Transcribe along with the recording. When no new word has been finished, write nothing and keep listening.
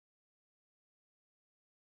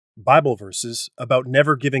Bible verses about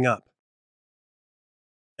never giving up.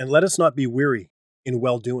 And let us not be weary in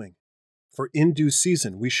well-doing, for in due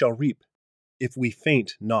season we shall reap, if we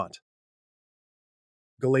faint not.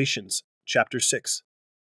 Galatians chapter 6,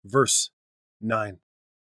 verse 9.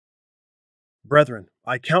 Brethren,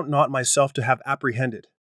 I count not myself to have apprehended,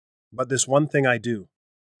 but this one thing I do,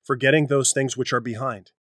 forgetting those things which are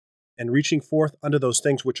behind, and reaching forth unto those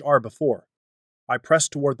things which are before, I press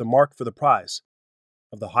toward the mark for the prize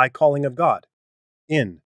of the high calling of God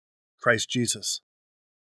in Christ Jesus.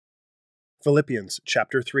 Philippians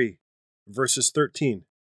chapter 3, verses 13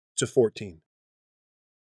 to 14.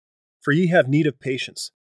 For ye have need of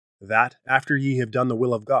patience, that, after ye have done the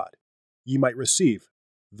will of God, ye might receive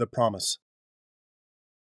the promise.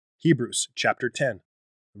 Hebrews chapter 10,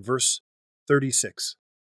 verse 36.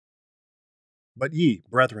 But ye,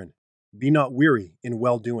 brethren, be not weary in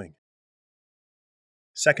well-doing.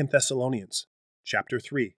 2 Thessalonians chapter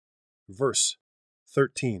 3, verse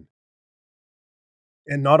 13.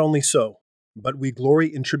 And not only so, but we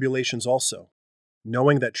glory in tribulations also,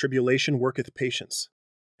 knowing that tribulation worketh patience,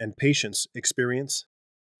 and patience experience,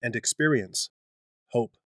 and experience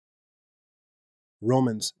hope.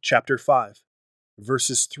 Romans chapter 5,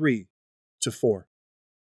 verses 3 to 4.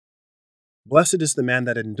 Blessed is the man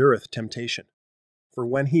that endureth temptation, for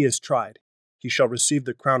when he is tried, he shall receive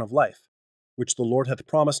the crown of life, which the Lord hath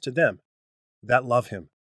promised to them that love him.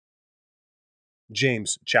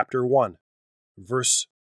 James chapter 1, verse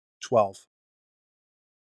 12.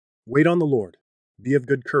 Wait on the Lord, be of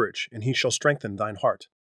good courage, and he shall strengthen thine heart.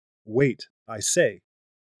 Wait, I say,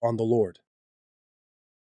 on the Lord.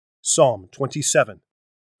 Psalm 27,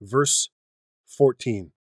 verse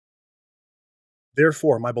 14.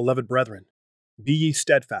 Therefore, my beloved brethren, be ye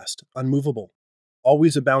steadfast, unmovable,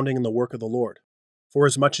 always abounding in the work of the Lord,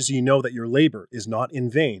 forasmuch as ye know that your labor is not in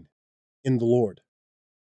vain in the Lord.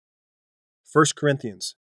 1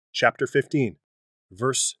 Corinthians chapter 15,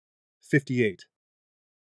 verse 58.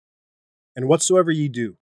 And whatsoever ye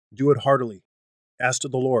do, do it heartily, as to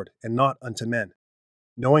the Lord, and not unto men,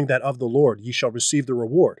 knowing that of the Lord ye shall receive the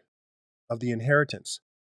reward of the inheritance,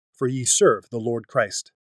 for ye serve the Lord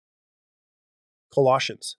Christ.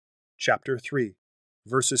 Colossians chapter 3,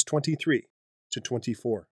 verses 23 to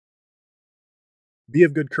 24. Be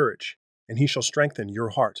of good courage, and he shall strengthen your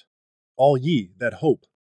heart, all ye that hope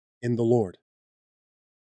in the Lord.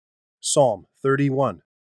 Psalm 31,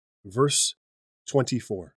 verse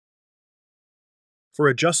 24. For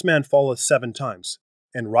a just man falleth 7 times,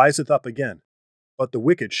 and riseth up again, but the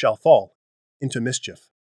wicked shall fall into mischief.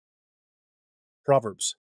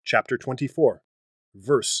 Proverbs chapter 24,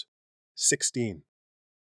 verse 16.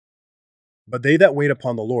 But they that wait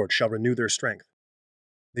upon the Lord shall renew their strength.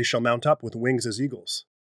 They shall mount up with wings as eagles.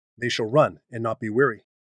 They shall run and not be weary,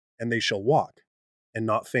 and they shall walk and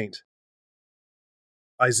not faint.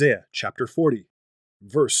 Isaiah chapter 40,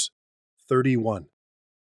 verse 31.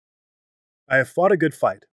 I have fought a good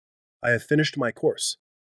fight. I have finished my course.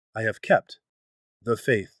 I have kept the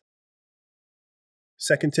faith.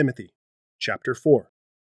 2 Timothy chapter 4,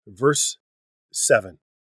 verse 7.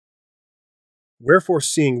 Wherefore,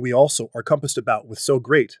 seeing we also are compassed about with so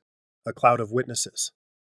great a cloud of witnesses,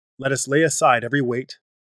 let us lay aside every weight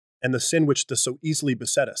and the sin which does so easily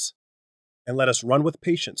beset us, and let us run with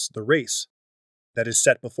patience the race that is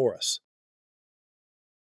set before us.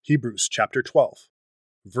 Hebrews chapter 12,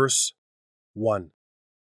 verse 1.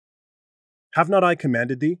 Have not I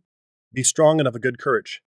commanded thee? Be strong and of a good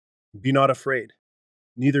courage. Be not afraid,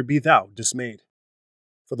 neither be thou dismayed.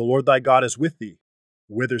 For the Lord thy God is with thee,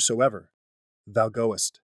 whithersoever thou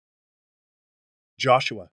goest.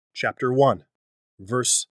 Joshua chapter 1,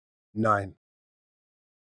 verse 9.